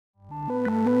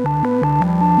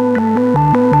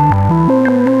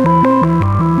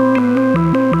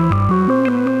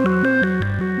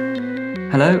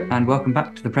welcome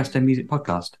back to the Presto Music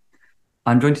Podcast.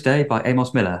 I'm joined today by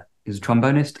Amos Miller, who's a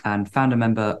trombonist and founder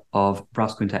member of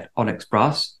brass quintet Onyx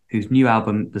Brass, whose new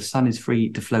album, The Sun is Free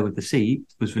to Flow with the Sea,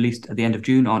 was released at the end of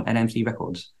June on NMC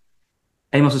Records.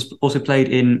 Amos has also played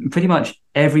in pretty much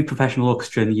every professional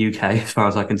orchestra in the UK, as far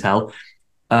as I can tell.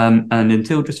 And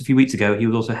until just a few weeks ago, he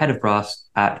was also head of brass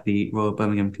at the Royal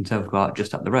Birmingham Conservatoire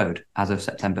just up the road. As of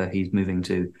September, he's moving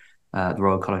to the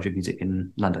Royal College of Music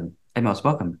in London. Amos,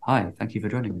 welcome. Hi, thank you for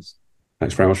joining us.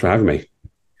 Thanks very much for having me.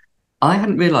 I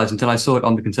hadn't realised until I saw it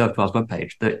on the Conservatoire's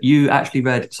webpage that you actually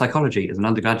read psychology as an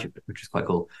undergraduate, which is quite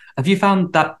cool. Have you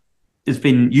found that it's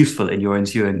been useful in your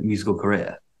ensuing musical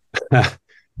career? It's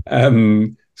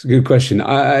a good question.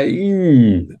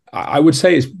 I would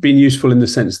say it's been useful in the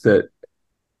sense that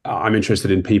I'm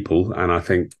interested in people, and I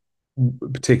think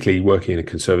particularly working in a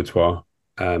conservatoire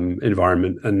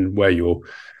environment and where you're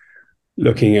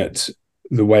looking at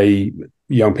the way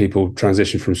young people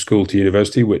transition from school to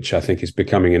university, which I think is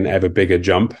becoming an ever bigger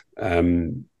jump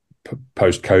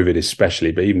post-COVID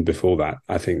especially, but even before that,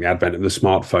 I think the advent of the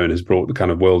smartphone has brought the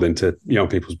kind of world into young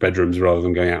people's bedrooms rather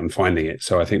than going out and finding it.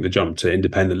 So I think the jump to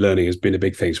independent learning has been a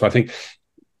big thing. So I think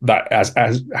that as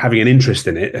having an interest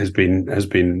in it has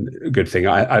been a good thing.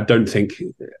 I don't think,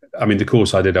 I mean, the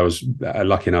course I did, I was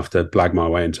lucky enough to blag my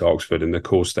way into Oxford, and the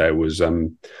course there was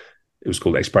it was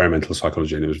called experimental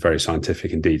psychology, and it was very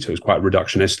scientific indeed. So it was quite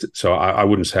reductionist. So I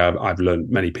wouldn't say I've learned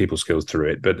many people skills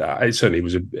through it, but it certainly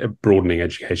was a broadening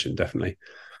education, definitely.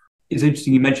 It's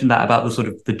interesting you mentioned that about the sort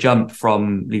of the jump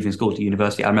from leaving school to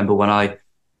university. I remember when I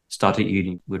started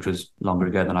uni, which was longer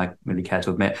ago than I really care to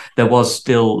admit, there was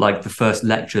still like the first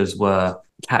lectures were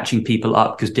catching people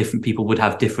up because different people would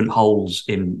have different holes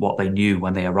in what they knew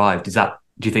when they arrived. Do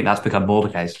you think that's become more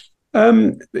the case?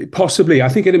 Possibly. I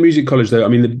think at a music college, though, I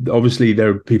mean, obviously there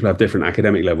are people have different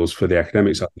academic levels for the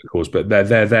academic side of the course, but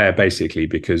they're there basically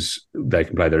because they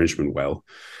can play their instrument well.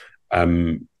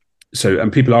 And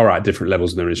people are at different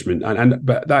levels in their instrument,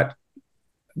 but that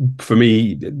for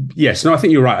me, yes, no, I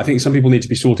think you're right. I think some people need to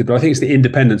be sorted, but I think it's the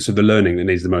independence of the learning that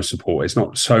needs the most support. It's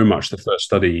not so much the first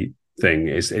study thing.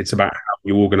 It's about how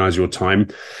you organize your time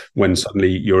when suddenly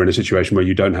you're in a situation where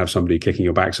you don't have somebody kicking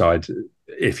your backside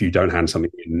if you don't hand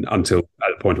something in until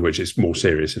at the point at which it's more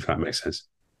serious, if that makes sense.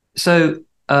 So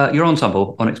your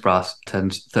ensemble, Onyx Brass,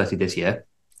 turns 30 this year.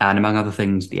 And among other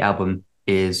things, the album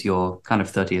is your kind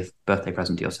of 30th birthday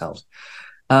present to yourselves.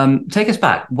 Take us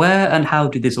back. Where and how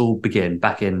did this all begin?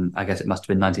 Back in, I guess it must have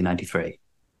been 1993.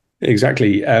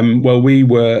 Exactly. Well, we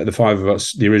were, the five of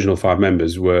us, the original five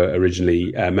members were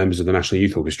originally members of the National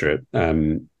Youth Orchestra.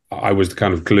 I was the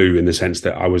kind of glue in the sense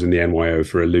that I was in the NYO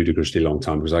for a ludicrously long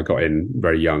time because I got in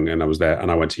very young and I was there,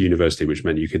 and I went to university, which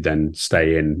meant you could then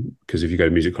stay in because if you go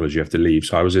to music college, you have to leave.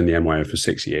 So I was in the NYO for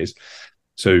 6 years.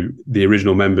 So the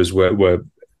original members were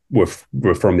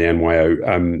from the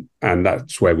NYO, and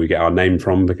that's where we get our name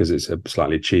from because it's a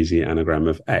slightly cheesy anagram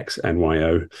of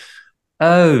ex-NYO.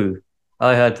 Oh,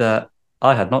 I had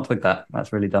not twigged that.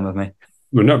 That's really dumb of me.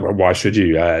 Well, no, why should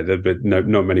you? But no,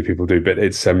 not many people do. But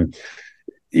it's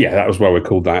that was why we're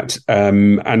called that.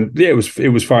 And yeah, it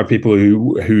was five people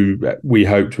who we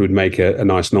hoped would make a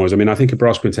nice noise. I mean, I think a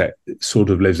brass quintet sort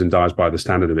of lives and dies by the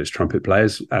standard of its trumpet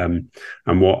players. And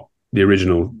what the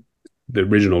original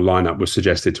lineup was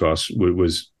suggested to us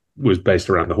was based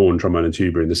around the horn, trombone, and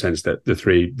tuba in the sense that the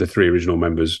three original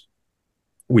members,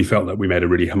 we felt that we made a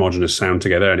really homogenous sound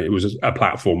together, and it was a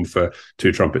platform for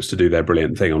two trumpets to do their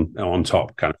brilliant thing on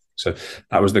top, kind of. So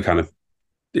that was the kind of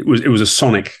it was a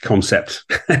sonic concept.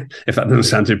 If that doesn't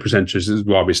sound too pretentious, is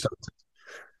why we started.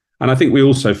 And I think we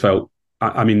also felt,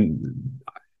 I mean,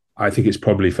 I think it's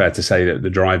probably fair to say that the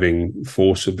driving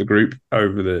force of the group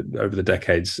over the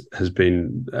decades has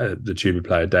been the tuba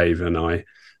player Dave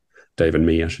and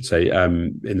me, I should say,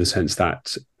 in the sense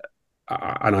that,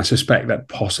 and I suspect that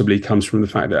possibly comes from the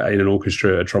fact that in an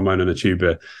orchestra, a trombone and a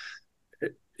tuba,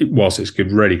 whilst it's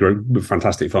good, really good,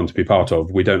 fantastic fun to be part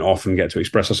of, we don't often get to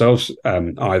express ourselves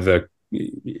either,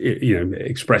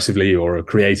 expressively or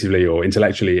creatively or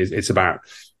intellectually. It's about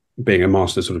being a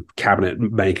master sort of cabinet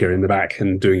maker in the back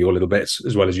and doing your little bits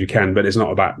as well as you can, but it's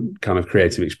not about kind of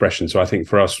creative expression. So I think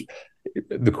for us,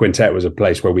 the quintet was a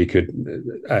place where we could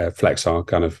flex our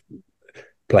kind of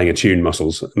playing a tune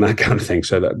muscles and that kind of thing.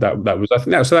 So that was, I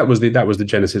think that was the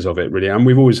genesis of it, really. And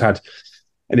we've always had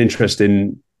an interest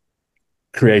in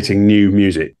creating new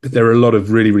music. There are a lot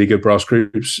of really, really good brass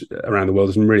groups around the world.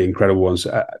 There's some really incredible ones.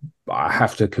 I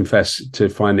have to confess to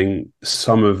finding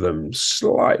some of them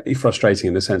slightly frustrating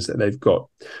in the sense that they've got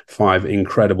five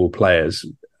incredible players,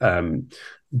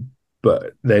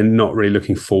 but they're not really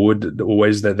looking forward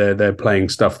always. They're playing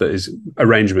stuff that is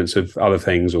arrangements of other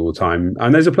things all the time,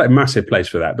 and there's a massive place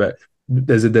for that. But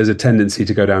there's a tendency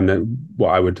to go down what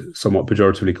I would somewhat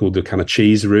pejoratively call the kind of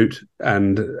cheese route.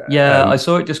 And I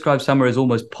saw it described somewhere as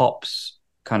almost pops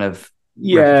kind of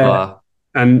repertoire,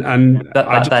 and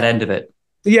that end of it.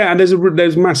 Yeah, and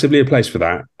there's massively a place for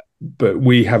that. But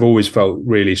we have always felt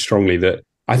really strongly that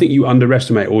I think you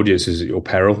underestimate audiences at your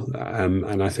peril,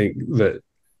 and I think that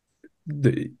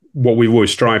what we've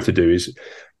always strived to do is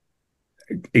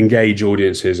engage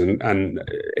audiences and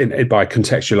by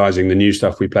contextualizing the new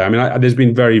stuff we play. I mean, there's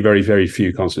been very, very, very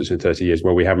few concerts in 30 years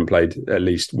where we haven't played at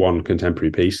least one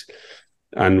contemporary piece.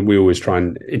 And we always try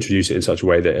and introduce it in such a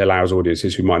way that allows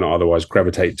audiences who might not otherwise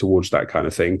gravitate towards that kind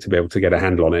of thing to be able to get a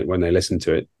handle on it when they listen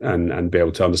to it, and be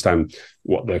able to understand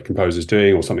what the composer's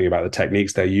doing, or something about the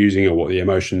techniques they're using, or what the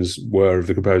emotions were of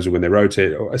the composer when they wrote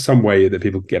it, or some way that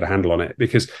people get a handle on it.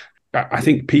 Because I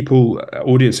think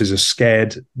audiences are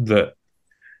scared that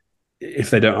if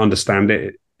they don't understand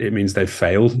it, it means they've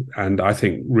failed. And I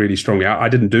think really strongly, I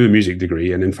didn't do a music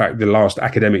degree. And in fact, the last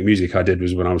academic music I did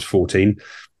was when I was 14.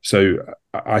 So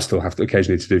I still have to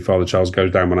occasionally to do Father Charles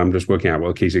Goes Down when I'm just working out what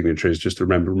the key signature is, just to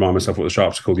remind myself what the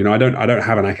sharps are called. I don't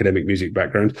have an academic music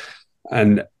background.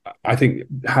 And I think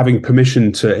having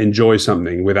permission to enjoy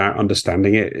something without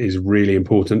understanding it is really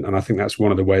important. And I think that's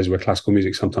one of the ways where classical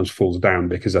music sometimes falls down,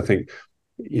 because I think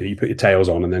you put your tails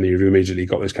on and then you've immediately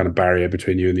got this kind of barrier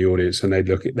between you and the audience, and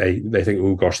they think,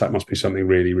 oh gosh, that must be something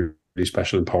really, really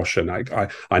special and posh, and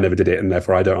I never did it, and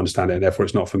therefore I don't understand it, and therefore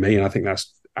it's not for me. And I think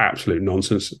that's absolute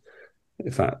nonsense,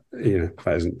 if that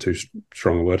isn't too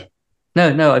strong a word.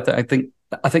 No, I think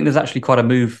there's actually quite a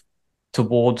move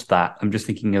towards that. I'm just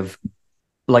thinking of,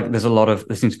 like, there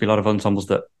seems to be a lot of ensembles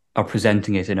that are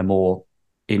presenting it in a more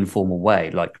informal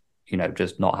way, like,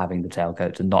 just not having the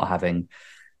tailcoats and not having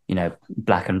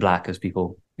black and black as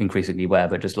people increasingly wear,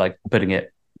 but just like putting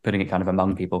it kind of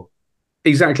among people.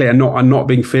 Exactly, and not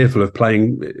being fearful of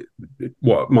playing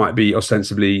what might be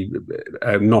ostensibly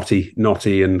naughty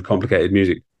and complicated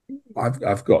music.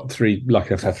 I've got lucky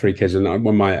enough to have three kids, and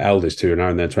when my eldest two are now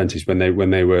in their 20s, when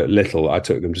they were little, I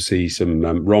took them to see some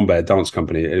Rambert Dance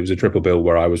Company. It was a triple bill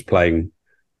where I was playing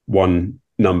one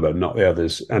number, not the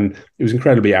others, and it was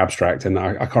incredibly abstract. And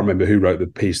I can't remember who wrote the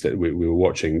piece that we were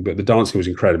watching, but the dancing was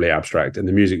incredibly abstract and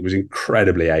the music was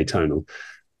incredibly atonal,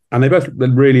 and they both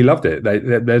really loved it.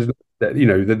 That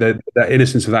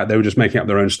innocence of that, they were just making up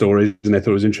their own stories and they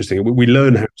thought it was interesting. We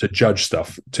learn how to judge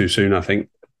stuff too soon, I think.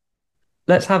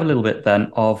 Let's have a little bit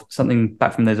then of something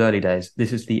back from those early days.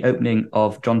 This is the opening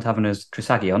of John Tavener's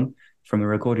Trisagion from a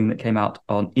recording that came out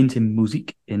on Intim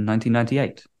Musik in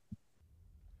 1998.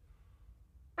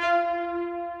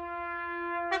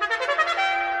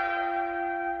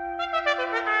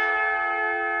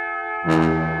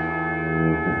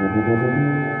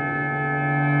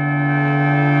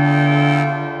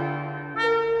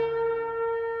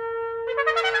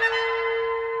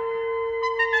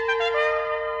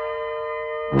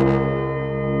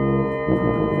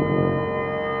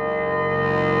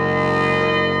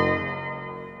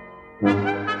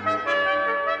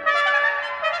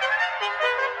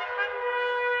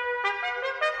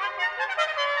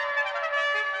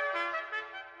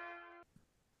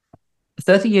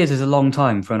 "30 years is a long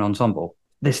time for an ensemble."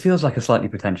 This feels like a slightly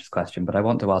pretentious question, but I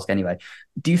want to ask anyway.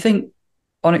 Do you think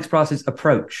Onyx Brass's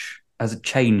approach has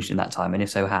changed in that time, and if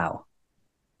so, how?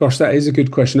 Gosh, that is a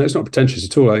good question. It's not pretentious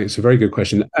at all. I think it's a very good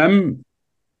question.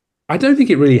 I don't think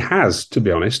it really has, to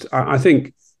be honest. I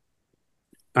think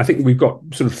we've got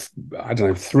sort of, I don't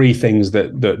know, three things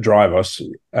that drive us.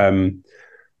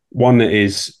 One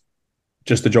is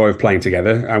just the joy of playing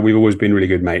together, and we've always been really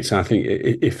good mates. And I think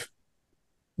if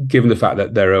given the fact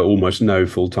that there are almost no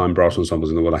full-time brass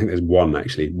ensembles in the world, I think there's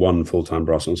one full-time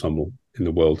brass ensemble in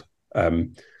the world,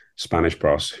 Spanish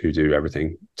brass, who do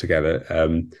everything together.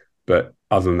 But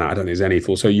other than that, I don't think there's any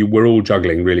full. So we're all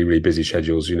juggling really, really busy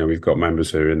schedules. We've got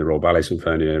members who are in the Royal Ballet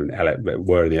Symphonia, and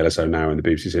were in the LSO now, in the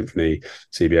BBC Symphony,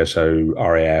 CBSO,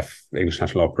 RAF, English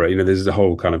National Opera. There's a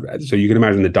whole kind of. So you can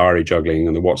imagine the diary juggling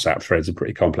and the WhatsApp threads are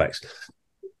pretty complex.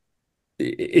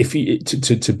 If you,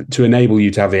 to enable you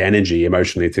to have the energy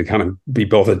emotionally to kind of be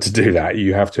bothered to do that,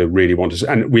 you have to really want to.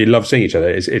 And we love seeing each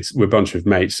other. We're a bunch of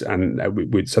mates, and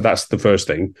so that's the first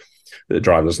thing that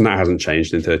drives us, and that hasn't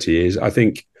changed in 30 years. I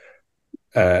think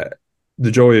the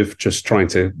joy of just trying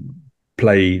to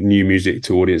play new music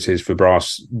to audiences for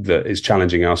brass that is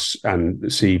challenging us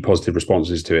and see positive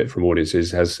responses to it from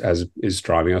audiences is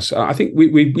driving us. I think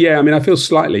I feel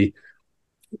slightly.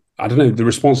 I don't know. The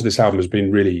response to this album has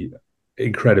been really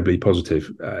incredibly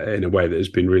positive in a way that has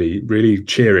been really, really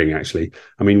cheering. Actually,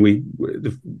 I mean,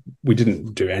 we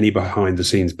didn't do any behind the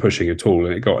scenes pushing at all,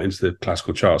 and it got into the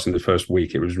classical charts in the first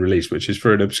week it was released, which is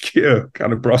for an obscure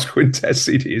kind of brass quintet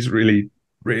CD is really,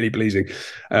 really pleasing.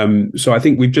 So I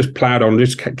think we've just ploughed on,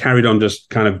 just carried on, just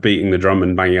kind of beating the drum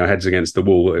and banging our heads against the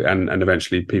wall, and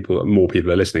eventually more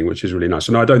people are listening, which is really nice.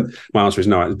 So no, I don't. My answer is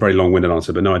no. It's a very long-winded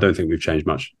answer, but no, I don't think we've changed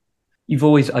much.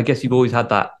 I guess you've always had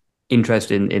that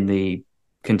interest in the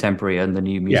contemporary and the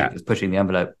new music that's pushing the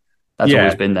envelope. That's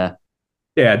always been there.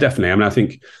 Yeah, definitely.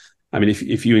 I mean,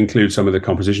 if you include some of the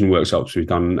composition workshops we've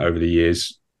done over the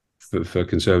years for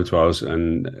conservatoires,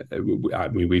 and I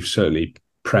mean, we've certainly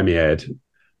premiered,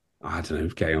 I don't know,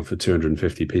 getting on for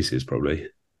 250 pieces probably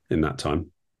in that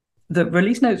time. The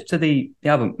release notes to the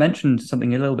album mentioned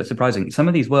something a little bit surprising. Some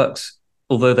of these works,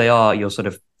 although they are your sort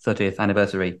of 30th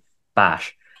anniversary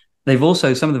bash,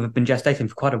 some of them have been gestating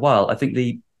for quite a while. I think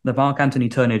the Mark Anthony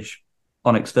Turnage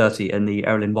Onyx 30 and the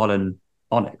Erilyn Wallen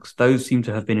Onyx, those seem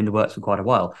to have been in the works for quite a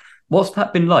while. What's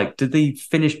that been like? Did the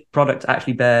finished product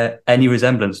actually bear any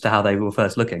resemblance to how they were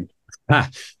first looking?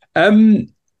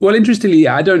 Well, interestingly,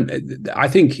 I think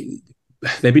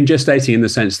they've been gestating in the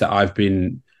sense that I've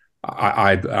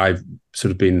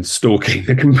sort of been stalking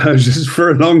the composers for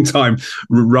a long time,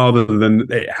 rather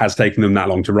than it has taken them that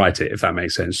long to write it, if that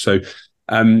makes sense. So,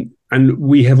 and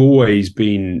we have always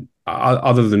been,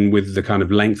 other than with the kind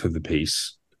of length of the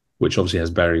piece, which obviously has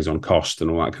bearings on cost and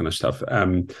all that kind of stuff.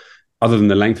 Other than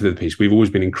the length of the piece, we've always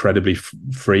been incredibly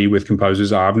free with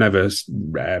composers. I've never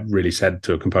really said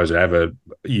to a composer ever,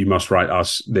 you must write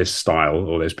us this style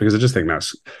or this, because I just think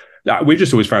we've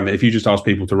just always found that if you just ask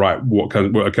people to write what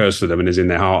occurs to them and is in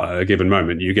their heart at a given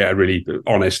moment, you get a really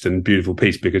honest and beautiful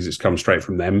piece because it's come straight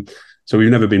from them. So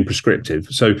we've never been prescriptive.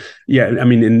 So yeah, I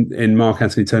mean, in Mark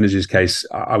Anthony Turnage's case,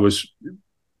 I was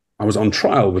on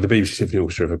trial with the BBC Symphony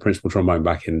Orchestra for principal trombone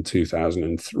back in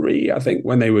 2003, I think,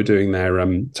 when they were doing their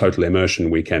total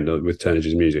immersion weekend with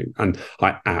Turnage's music. And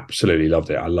I absolutely loved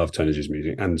it. I love Turnage's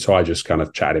music. And so I just kind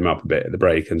of chatted him up a bit at the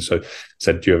break and so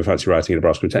said, do you ever fancy writing in a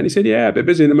brass quintet? And he said, yeah, a bit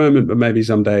busy at the moment, but maybe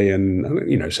someday. And,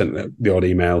 you know, sent the odd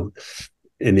email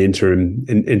in the interim,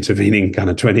 intervening kind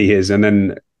of 20 years. And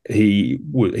then he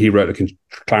wrote a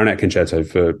clarinet concerto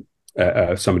for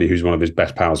somebody who's one of his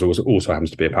best pals, who also happens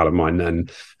to be a pal of mine,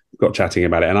 and got chatting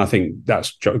about it. And I think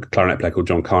that's a clarinet player called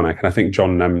John Carnack. And I think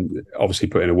John obviously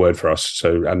put in a word for us.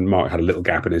 So, and Mark had a little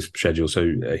gap in his schedule.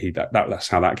 So that's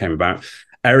how that came about.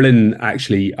 Erilyn,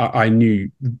 actually, I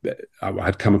knew, I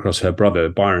had come across her brother,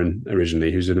 Byron,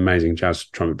 originally, who's an amazing jazz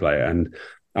trumpet player. And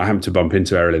I happened to bump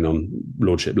into Erilyn on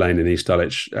Lordship Lane in East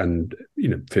Dulwich, and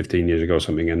 15 years ago or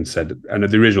something, and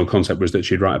the original concept was that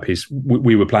she'd write a piece.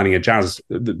 We were planning a jazz,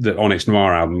 the Onyx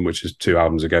Noir album, which is 2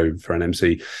 albums ago for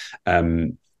NMC.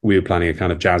 We were planning a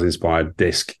kind of jazz-inspired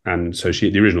disc, and so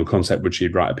the original concept was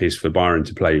she'd write a piece for Byron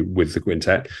to play with the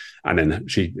quintet, and then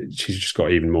she's just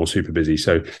got even more super busy.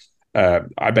 So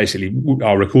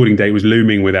our recording date was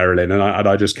looming with Erilyn, and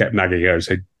I just kept nagging her and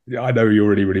said, I know you're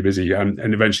really, really busy. And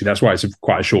eventually that's why it's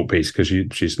quite a short piece, because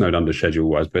she's snowed under schedule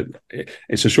wise, but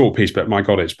it's a short piece, but my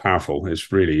God, it's powerful.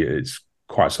 It's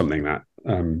quite something that,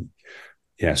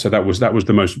 so that was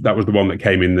the one that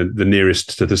came in the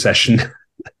nearest to the session.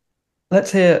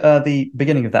 Let's hear the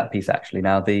beginning of that piece actually.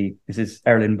 Now this is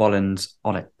Erilyn Wallen's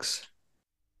Onyx.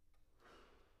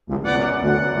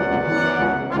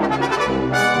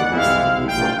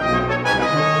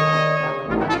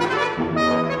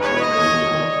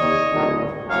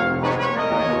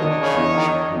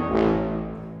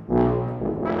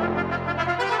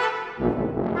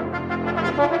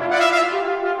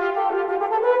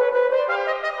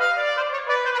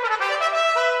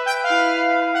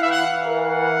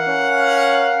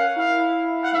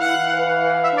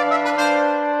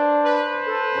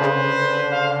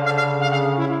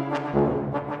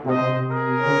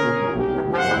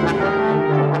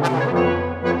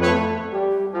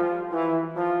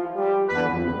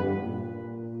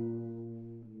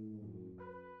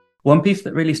 One piece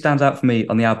that really stands out for me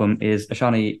on the album is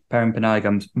Ashani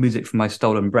Perimpanayagam's Music from My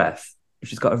Stolen Breath,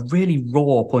 which has got a really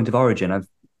raw point of origin. I'm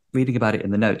reading about it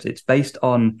in the notes. It's based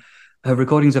on her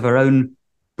recordings of her own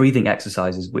breathing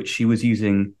exercises, which she was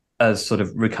using as sort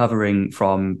of recovering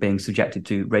from being subjected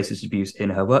to racist abuse in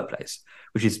her workplace,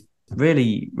 which is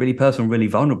really, really personal, really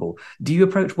vulnerable. Do you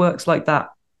approach works like that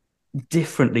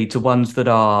differently to ones that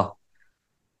are,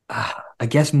 I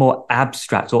guess, more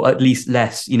abstract, or at least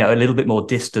less, a little bit more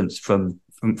distance from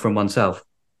oneself?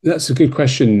 That's a good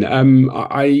question.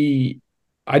 I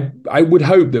would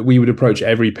hope that we would approach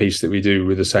every piece that we do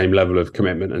with the same level of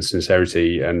commitment and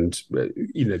sincerity, and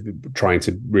trying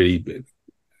to really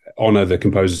honor the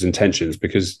composer's intentions,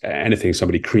 because anything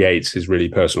somebody creates is really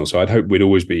personal. So I'd hope we'd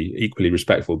always be equally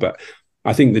respectful. But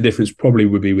I think the difference probably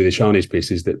would be with Ishani's piece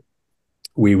is that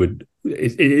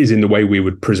it is in the way we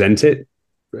would present it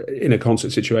in a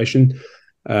concert situation,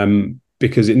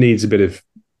 because it needs a bit of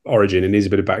origin, it needs a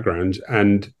bit of background.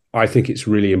 And I think it's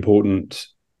really important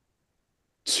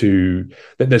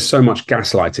that there's so much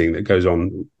gaslighting that goes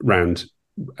on around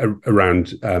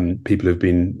people who've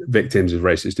been victims of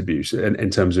racist abuse, in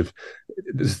terms of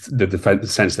the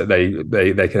sense that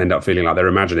they can end up feeling like they're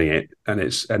imagining it, and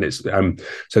it's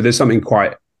so there's something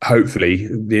quite, hopefully,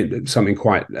 something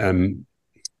quite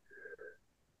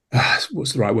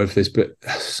what's the right word for this, but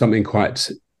something quite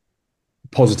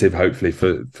positive, hopefully,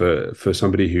 for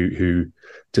somebody who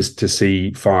to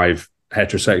see five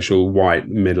heterosexual white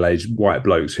middle-aged white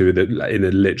blokes who are in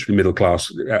a literally middle class.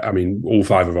 I mean, all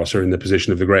five of us are in the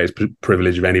position of the greatest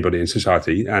privilege of anybody in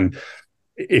society, and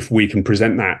if we can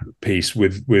present that piece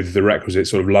with the requisite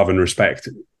sort of love and respect,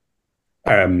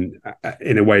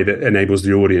 in a way that enables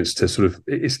the audience to sort of,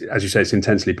 as you say, it's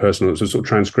intensely personal. It's a sort of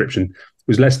transcription. It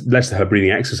was less her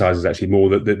breathing exercises, actually, more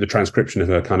the transcription of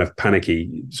her kind of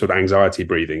panicky sort of anxiety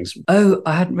breathings. Oh,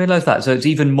 I hadn't realised that. So it's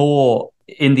even more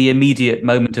in the immediate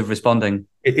moment of responding.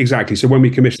 Exactly. So when we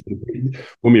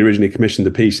originally commissioned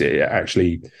the piece,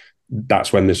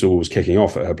 that's when this all was kicking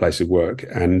off at her place of work.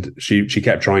 And she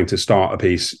kept trying to start a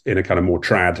piece in a kind of more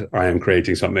trad, I am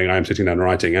creating something, I am sitting down and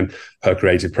writing, and her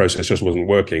creative process just wasn't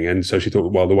working. And so she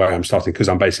thought, well, the way I'm starting, because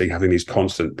I'm basically having these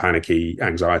constant panicky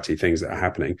anxiety things that are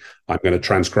happening, I'm going to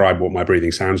transcribe what my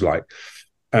breathing sounds like.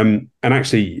 And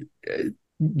actually,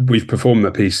 we've performed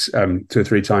that piece 2 or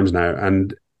 3 times now,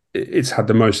 and it's had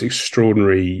the most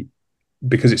extraordinary,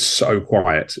 because it's so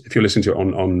quiet. If you're listening to it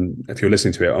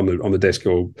on the disc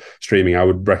or streaming, I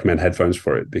would recommend headphones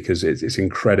for it, because it's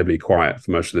incredibly quiet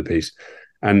for most of the piece.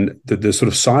 And the sort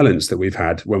of silence that we've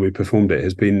had when we performed it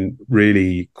has been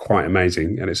really quite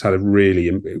amazing, and it's had a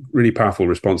really, really powerful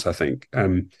response, I think.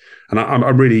 And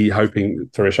I'm really hoping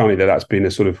for Ishani that's been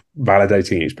a sort of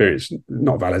validating experience.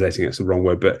 Not validating, it's the wrong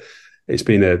word, but it's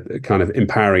been a kind of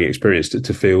empowering experience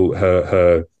to feel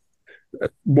her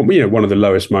one of the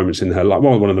lowest moments in her life,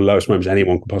 one of the lowest moments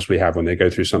anyone could possibly have when they go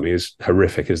through something as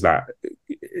horrific as that,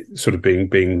 sort of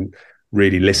being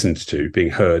really listened to, being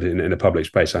heard in a public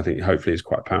space, I think hopefully is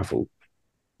quite powerful.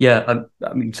 Yeah,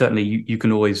 I mean, certainly you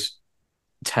can always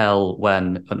tell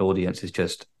when an audience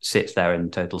just sits there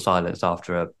in total silence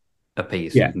after a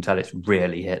piece. Yeah. You can tell it's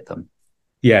really hit them.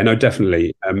 Yeah, no,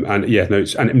 definitely.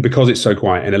 And because it's so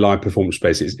quiet in a live performance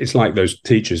space, it's like those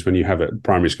teachers when you have at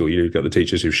primary school, you've got the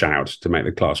teachers who shout to make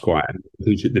the class quiet, and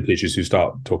the teachers who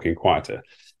start talking quieter.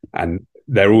 And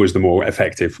they're always the more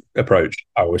effective approach,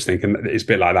 I always think. And it's a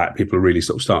bit like that. People really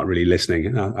sort of start really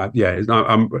listening.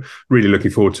 I'm really looking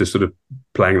forward to sort of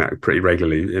playing that pretty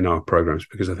regularly in our programs,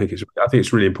 because I think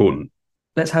it's really important.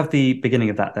 Let's have the beginning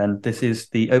of that then. This is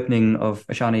the opening of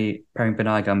Ishani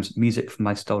Perimpanaigam's Music for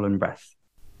My Stolen Breath.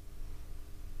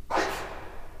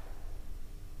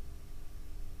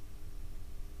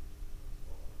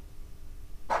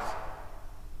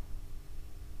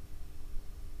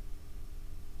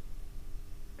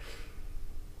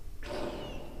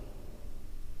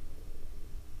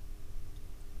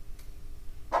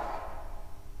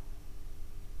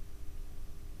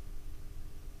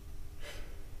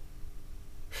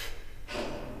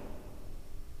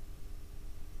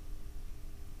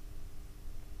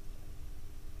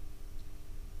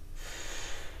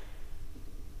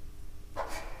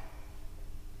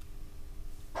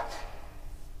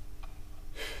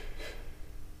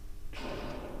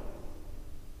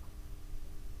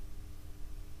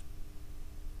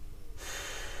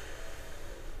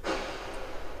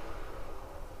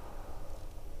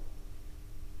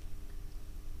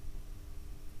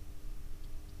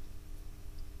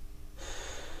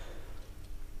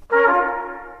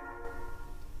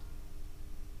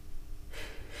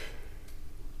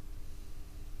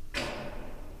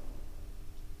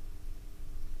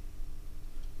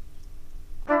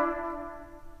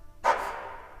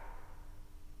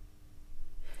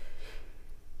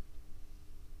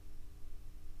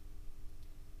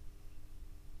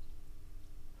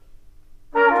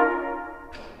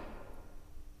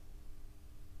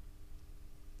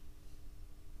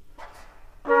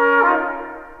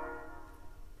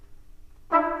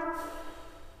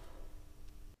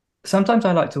 Sometimes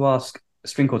I like to ask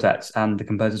string quartets and the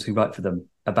composers who write for them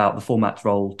about the format's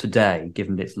role today,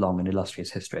 given its long and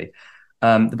illustrious history.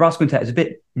 The brass quintet is a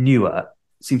bit newer,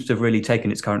 seems to have really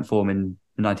taken its current form in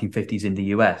the 1950s in the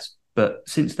US. But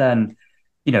since then,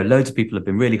 loads of people have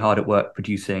been really hard at work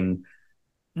producing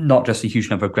not just a huge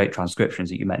number of great transcriptions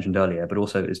that you mentioned earlier, but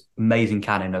also this amazing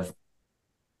canon of,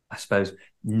 I suppose,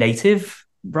 native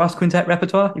brass quintet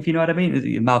repertoire, if you know what I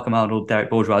mean. Malcolm Arnold, Derek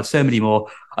Bourgeois, so many more.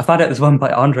 I found out there's one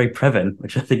by Andre Previn,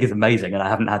 which I think is amazing, and I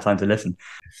haven't had time to listen.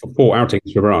 4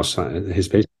 outings for brass, his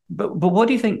piece. But what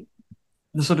do you think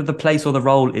the sort of the place or the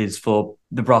role is for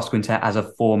the brass quintet as a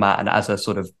format and as a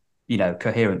sort of,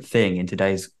 coherent thing in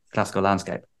today's classical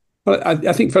landscape? Well,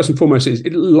 I think first and foremost,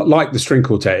 like the string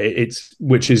quartet,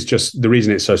 which is just the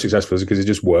reason it's so successful is because it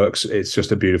just works. It's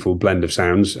just a beautiful blend of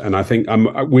sounds, and I think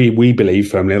we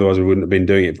believe firmly, otherwise we wouldn't have been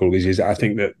doing it for all these years. I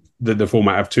think that the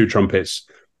format of 2 trumpets,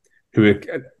 who are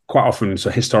quite often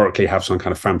so historically have some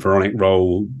kind of fanfaronic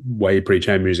role, way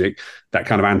pre-chain music, that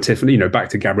kind of antiphon. Back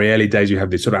to Gabrielli days, you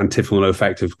have this sort of antiphonal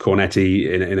effect of cornetti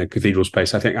in a cathedral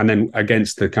space, I think, and then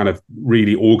against the kind of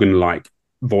really organ-like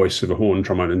voice of a horn,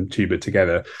 trombone, and tuba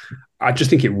together. I just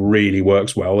think it really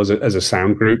works well as a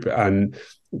sound group. And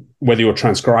whether you're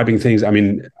transcribing things, I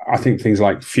mean, I think things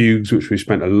like fugues, which we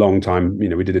spent a long time,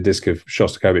 we did a disc of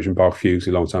Shostakovich and Bach fugues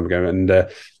a long time ago, and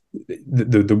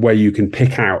the way you can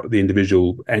pick out the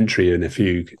individual entry in a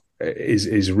fugue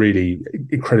is really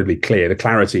incredibly clear. The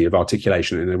clarity of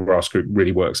articulation in the brass group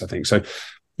really works, I think. So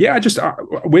yeah,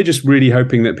 we're just really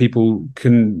hoping that people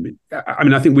can. I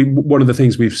mean, I think one of the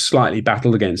things we've slightly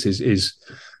battled against is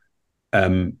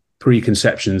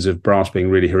preconceptions of brass being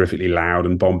really horrifically loud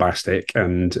and bombastic,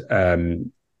 and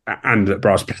that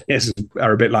brass players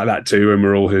are a bit like that too, and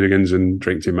we're all hooligans and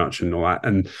drink too much and all that.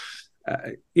 And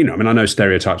I mean, I know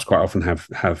stereotypes quite often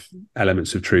have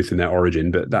elements of truth in their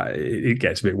origin, but that it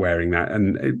gets a bit wearing. That,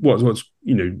 and what's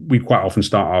we quite often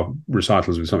start our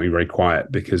recitals with something very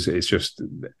quiet because it's just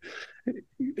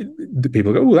the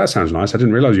people go, "Oh, that sounds nice. I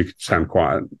didn't realize you could sound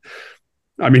quiet."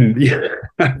 I mean,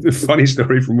 the funny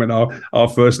story from when our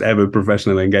first ever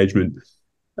professional engagement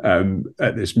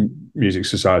at this music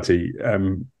society.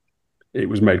 It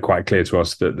was made quite clear to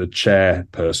us that the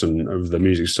chairperson of the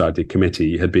Music Society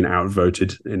committee had been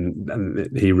outvoted,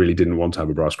 and he really didn't want to have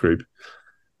a brass group.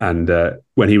 And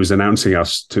when he was announcing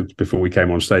us before we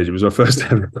came on stage, it was our first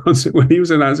ever concert. When he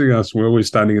was announcing us, we're always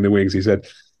standing in the wings. He said,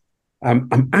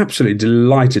 "I'm absolutely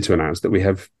delighted to announce that we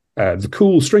have the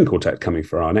cool string quartet coming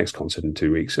for our next concert in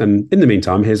 2 weeks. And in the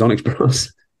meantime, here's Onyx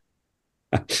Brass."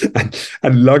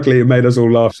 And luckily it made us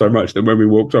all laugh so much that when we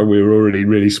walked on we were already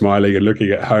really smiling and looking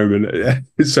at home,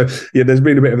 and so yeah, there's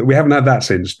been a bit of, we haven't had that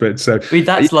since, but so I mean,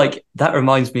 that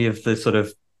reminds me of the sort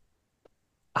of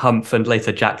Humph and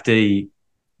later Jack D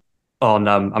on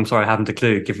I'm sorry I haven't a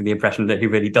clue, giving the impression that he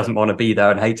really doesn't want to be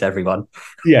there and hates everyone.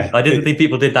 Yeah, I didn't think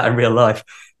people did that in real life.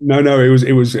 No, it was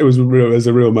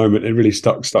a real moment. It really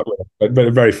stuck with it,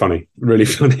 but very funny, really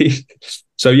funny.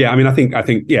 So yeah, I mean, I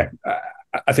think yeah.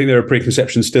 I think there are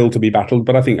preconceptions still to be battled,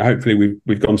 but I think hopefully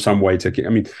we've gone some way to. I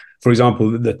mean, for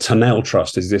example, the Tunnel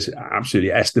Trust is this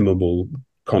absolutely estimable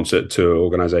concert tour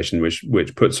organisation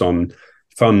which puts on,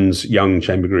 funds young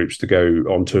chamber groups to go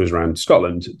on tours around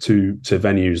Scotland to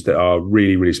venues that are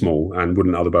really, really small and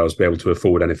wouldn't otherwise be able to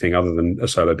afford anything other than a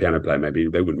solo piano player. Maybe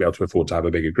they wouldn't be able to afford to have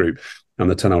a bigger group,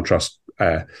 and the Tunnel Trust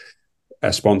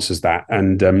sponsors that,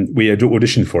 and we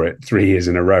auditioned for it 3 years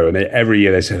in a row, and every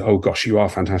year they said, "Oh gosh, you are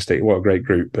fantastic, what a great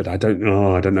group, but I don't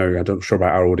know, I'm not sure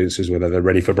about our audiences, whether they're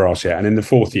ready for brass yet." And in the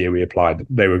 4th year we applied,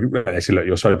 they said, "Look,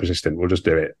 you're so persistent, we'll just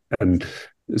do it and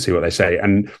see what they say."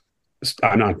 And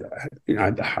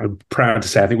I'm proud to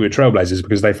say I think we were trailblazers,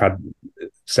 because they've had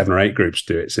 7 or 8 groups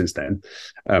do it since then,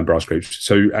 brass groups.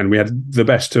 So, and we had the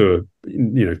best tour.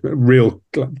 Real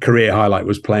career highlight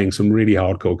was playing some really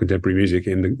hardcore contemporary music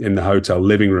in the hotel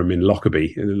living room in the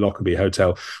Lockerbie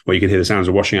Hotel, where you could hear the sounds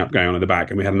of washing up going on at the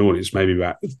back. And we had an audience, maybe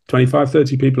about 25,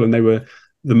 30 people, and they were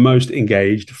the most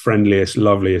engaged, friendliest,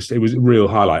 loveliest. It was a real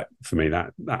highlight for me,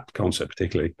 that concert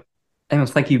particularly.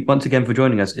 Amos, thank you once again for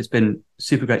joining us. It's been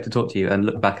super great to talk to you and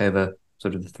look back over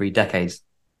sort of the 3 decades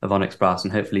of Onyx Brass,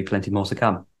 and hopefully plenty more to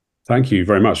come. Thank you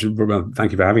very much.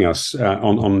 Thank you for having us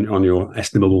on your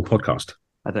estimable podcast.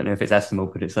 I don't know if it's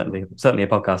estimable, but it's certainly a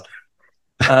podcast.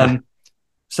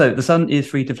 So The Sun is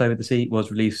Free to Flow with the Sea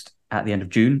was released at the end of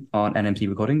June on NMC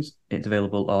Recordings. It's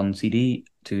available on CD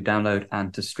to download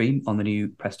and to stream on the new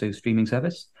Presto streaming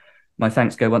service. My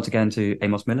thanks go once again to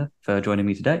Amos Miller for joining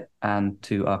me today, and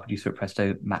to our producer at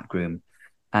Presto, Matt Groom.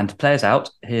 And to play us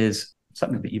out, here's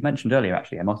something that you mentioned earlier,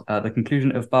 actually, Amos, the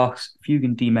conclusion of Bach's Fugue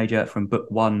in D major from Book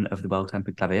 1 of the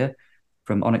Well-Tempered Clavier,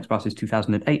 from Onyx Brass's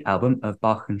 2008 album of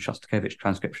Bach and Shostakovich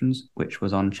transcriptions, which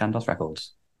was on Chandos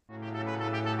Records.